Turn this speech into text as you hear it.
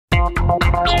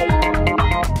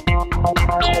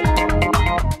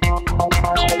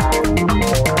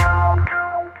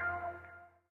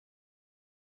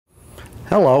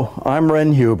Hello, I'm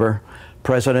Ren Huber,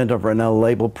 president of Ren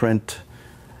Label Print.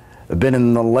 I've been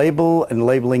in the label and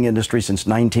labeling industry since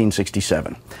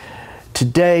 1967.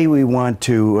 Today we want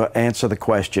to answer the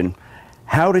question,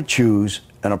 how to choose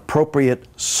an appropriate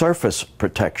surface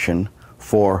protection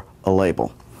for a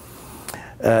label.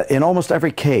 In almost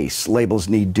every case, labels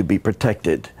need to be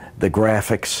protected. The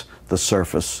graphics, the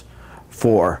surface,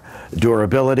 for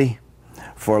durability,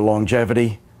 for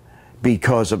longevity,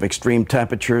 because of extreme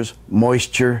temperatures,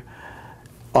 moisture,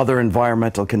 other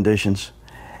environmental conditions.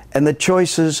 And the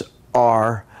choices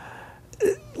are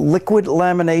liquid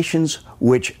laminations,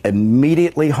 which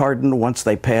immediately harden once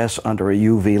they pass under a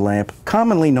UV lamp,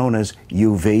 commonly known as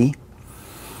UV,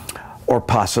 or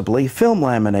possibly film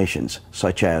laminations,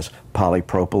 such as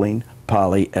polypropylene,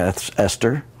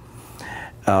 polyester,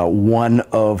 one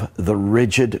of the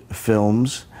rigid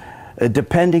films,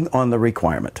 depending on the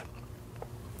requirement.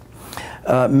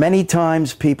 Many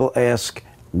times people ask,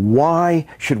 why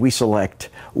should we select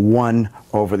one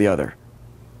over the other?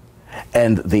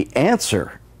 And the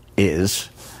answer is,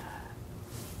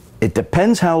 it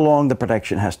depends how long the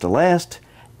protection has to last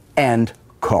and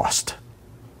cost.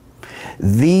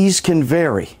 These can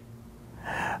vary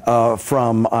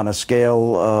from, on a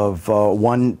scale of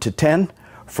 1 to 10,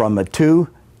 from a 2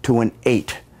 to an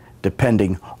 8,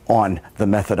 depending on the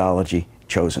methodology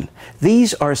chosen.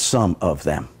 These are some of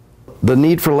them. The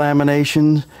need for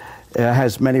lamination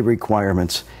has many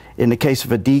requirements. In the case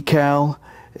of a decal,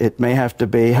 it may have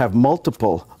to have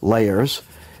multiple layers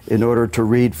in order to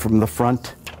read from the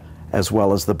front as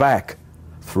well as the back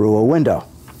through a window,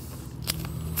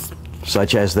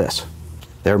 such as this.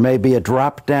 There may be a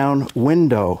drop-down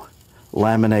window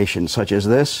lamination, such as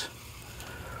this,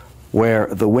 where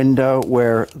the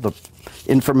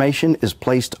information is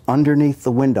placed underneath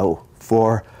the window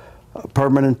for a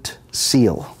permanent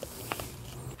seal.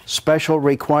 Special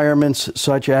requirements,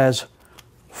 such as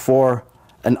for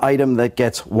an item that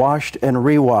gets washed and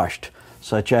rewashed,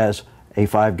 such as a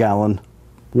 5-gallon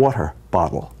water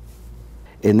bottle.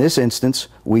 In this instance,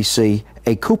 we see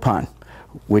a coupon,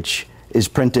 which is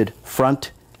printed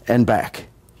front and back.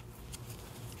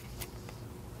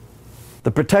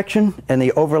 The protection and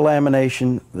the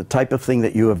overlamination, the type of thing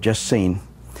that you have just seen,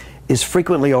 is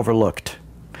frequently overlooked.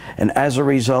 And as a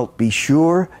result, be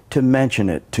sure to mention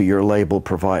it to your label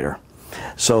provider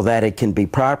so that it can be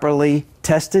properly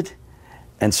tested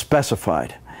and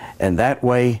specified. And that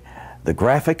way, the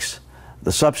graphics,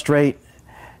 the substrate,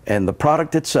 and the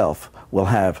product itself will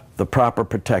have the proper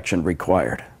protection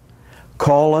required.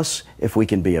 Call us if we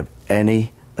can be of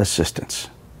any assistance.